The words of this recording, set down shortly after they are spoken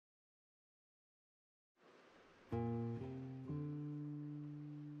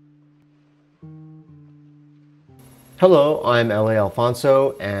Hello, I'm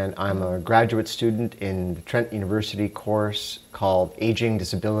Alfonso, and I'm a graduate student in the Trent University course called Aging,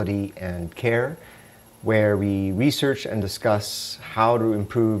 Disability, and Care, where we research and discuss how to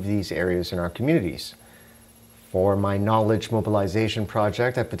improve these areas in our communities. For my knowledge mobilization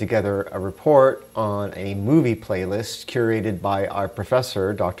project, I put together a report on a movie playlist curated by our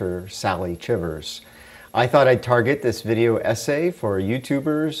professor, Dr. Sally Chivers. I thought I'd target this video essay for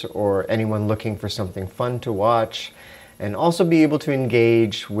YouTubers or anyone looking for something fun to watch, and also be able to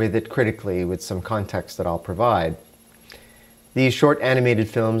engage with it critically with some context that I'll provide. These short animated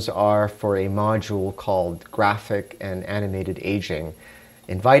films are for a module called Graphic and Animated Aging,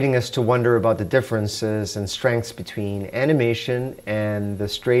 inviting us to wonder about the differences and strengths between animation and the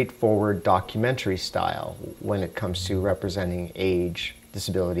straightforward documentary style when it comes to representing age,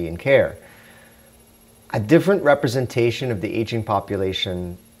 disability, and care. A different representation of the aging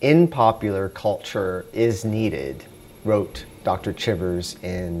population in popular culture is needed, wrote Dr. Chivers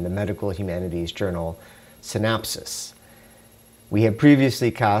in the medical humanities journal Synapsis. We had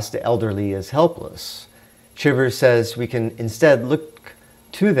previously cast the elderly as helpless. Chivers says we can instead look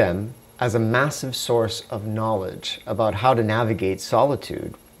to them as a massive source of knowledge about how to navigate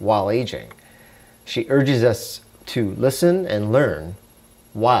solitude while aging. She urges us to listen and learn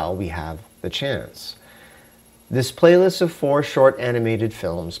while we have the chance. This playlist of 4 short animated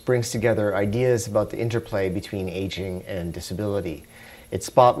films brings together ideas about the interplay between aging and disability. It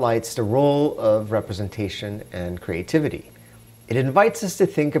spotlights the role of representation and creativity. It invites us to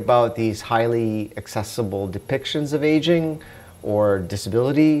think about these highly accessible depictions of aging or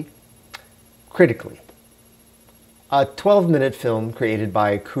disability critically. A 12-minute film created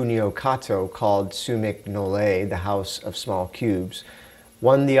by Kunio Kato called Sumik Nole, The House of Small Cubes,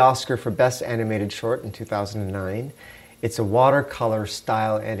 won the Oscar for Best Animated Short in 2009. It's a watercolor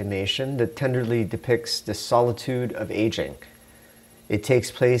style animation that tenderly depicts the solitude of aging. It takes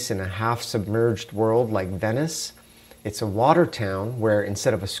place in a half-submerged world like Venice. It's a water town where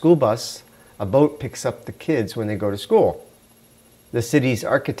instead of a school bus, a boat picks up the kids when they go to school. The city's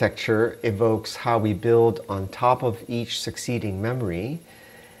architecture evokes how we build on top of each succeeding memory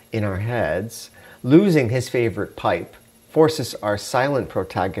in our heads. Losing his favorite pipe forces our silent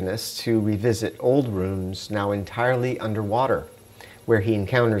protagonist to revisit old rooms now entirely underwater, where he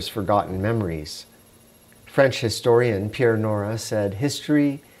encounters forgotten memories. French historian Pierre Nora said,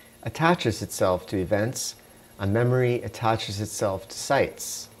 "History attaches itself to events, a memory attaches itself to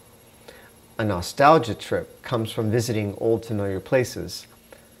sights." A nostalgia trip comes from visiting old familiar places.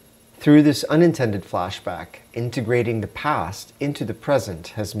 Through this unintended flashback, integrating the past into the present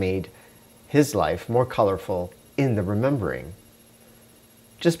has made his life more colorful in the remembering.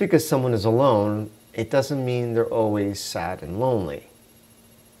 Just because someone is alone, it doesn't mean they're always sad and lonely.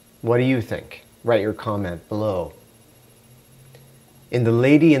 What do you think? Write your comment below. In The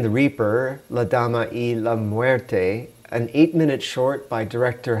Lady and the Reaper, La Dama y la Muerte, an 8-minute short by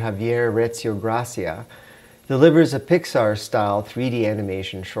director Javier Recio Gracia delivers a Pixar-style 3D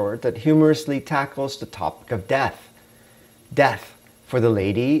animation short that humorously tackles the topic of death. Death, for the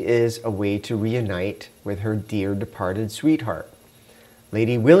lady, is a way to reunite with her dear departed sweetheart.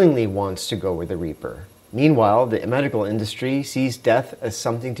 Lady willingly wants to go with the Reaper. Meanwhile, the medical industry sees death as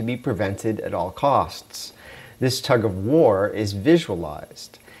something to be prevented at all costs. This tug of war is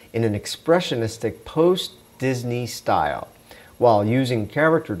visualized in an expressionistic post-Disney style, while using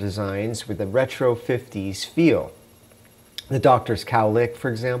character designs with a retro 50s feel. The doctor's cowlick, for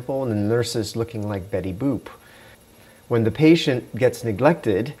example, and the nurses looking like Betty Boop. When the patient gets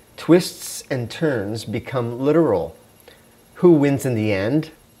neglected, twists and turns become literal. Who wins in the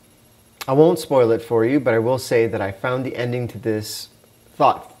end? I won't spoil it for you, but I will say that I found the ending to this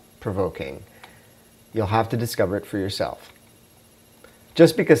thought-provoking. You'll have to discover it for yourself.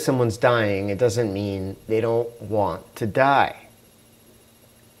 Just because someone's dying, it doesn't mean they don't want to die.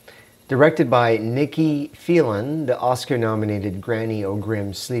 Directed by Nikki Phelan, the Oscar-nominated Granny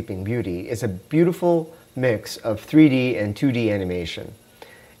O'Grim's Sleeping Beauty is a beautiful mix of 3D and 2D animation.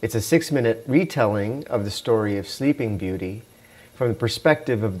 It's a 6-minute retelling of the story of Sleeping Beauty from the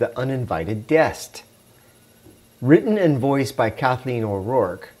perspective of the uninvited guest. Written and voiced by Kathleen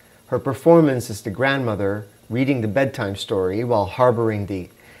O'Rourke, her performance as the grandmother reading the bedtime story while harboring the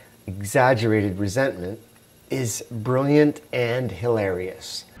exaggerated resentment is brilliant and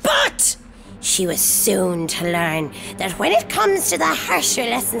hilarious. But she was soon to learn that when it comes to the harsher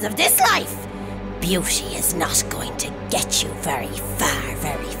lessons of this life, beauty is not going to get you very far,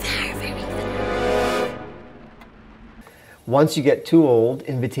 very far, very far. Once you get too old,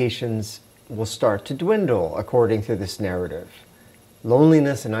 invitations will start to dwindle, according to this narrative.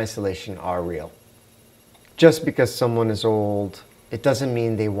 Loneliness and isolation are real. just because someone is old, it doesn't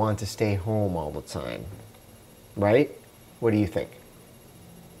mean they want to stay home all the time. Right? What do you think?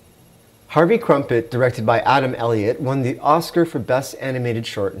 Harvie Krumpet, directed by Adam Elliott, won the Oscar for Best Animated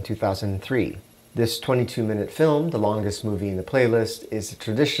Short in 2003. This 22-minute film, the longest movie in the playlist, is a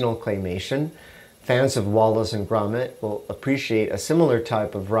traditional claymation. Fans of Wallace and Gromit will appreciate a similar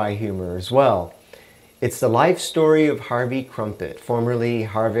type of wry humor as well. It's the life story of Harvie Krumpet, formerly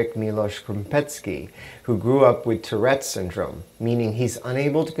Harvie Miloš Krumpetski, who grew up with Tourette syndrome, meaning he's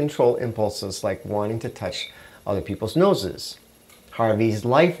unable to control impulses like wanting to touch other people's noses. Harvie's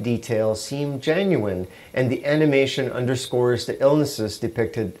life details seem genuine, and the animation underscores the illnesses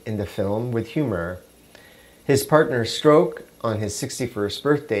depicted in the film with humor. His partner's stroke on his 61st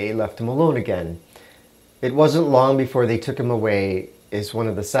birthday left him alone again. "It wasn't long before they took him away" is one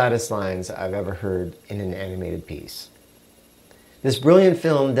of the saddest lines I've ever heard in an animated piece. This brilliant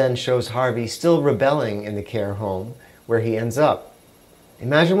film then shows Harvie still rebelling in the care home where he ends up.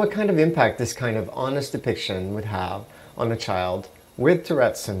 Imagine what kind of impact this kind of honest depiction would have on a child with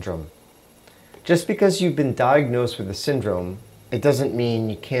Tourette syndrome. Just because you've been diagnosed with a syndrome, it doesn't mean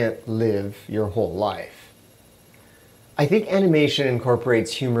you can't live your whole life. I think animation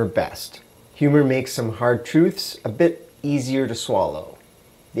incorporates humor best. Humor makes some hard truths a bit easier to swallow.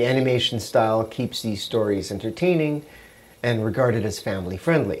 The animation style keeps these stories entertaining and regarded as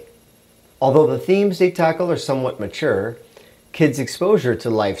family-friendly. Although the themes they tackle are somewhat mature, kids' exposure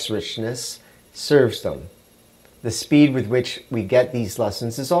to life's richness serves them. The speed with which we get these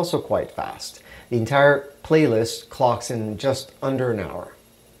lessons is also quite fast. The entire playlist clocks in just under an hour.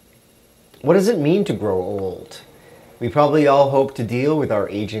 What does it mean to grow old? We probably all hope to deal with our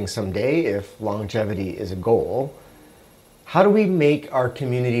aging someday if longevity is a goal. How do we make our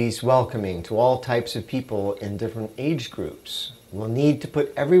communities welcoming to all types of people in different age groups? We'll need to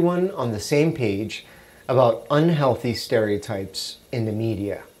put everyone on the same page about unhealthy stereotypes in the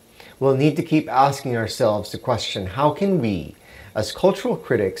media. We'll need to keep asking ourselves the question, how can we, as cultural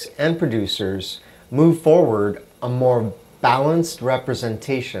critics and producers, move forward a more balanced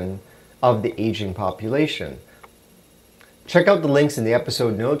representation of the aging population? Check out the links in the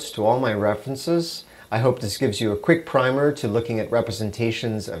episode notes to all my references. I hope this gives you a quick primer to looking at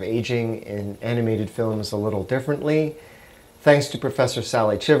representations of aging in animated films a little differently. Thanks to Professor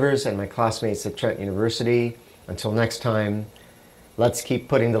Sally Chivers and my classmates at Trent University. Until next time, let's keep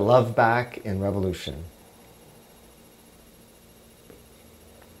putting the love back in revolution.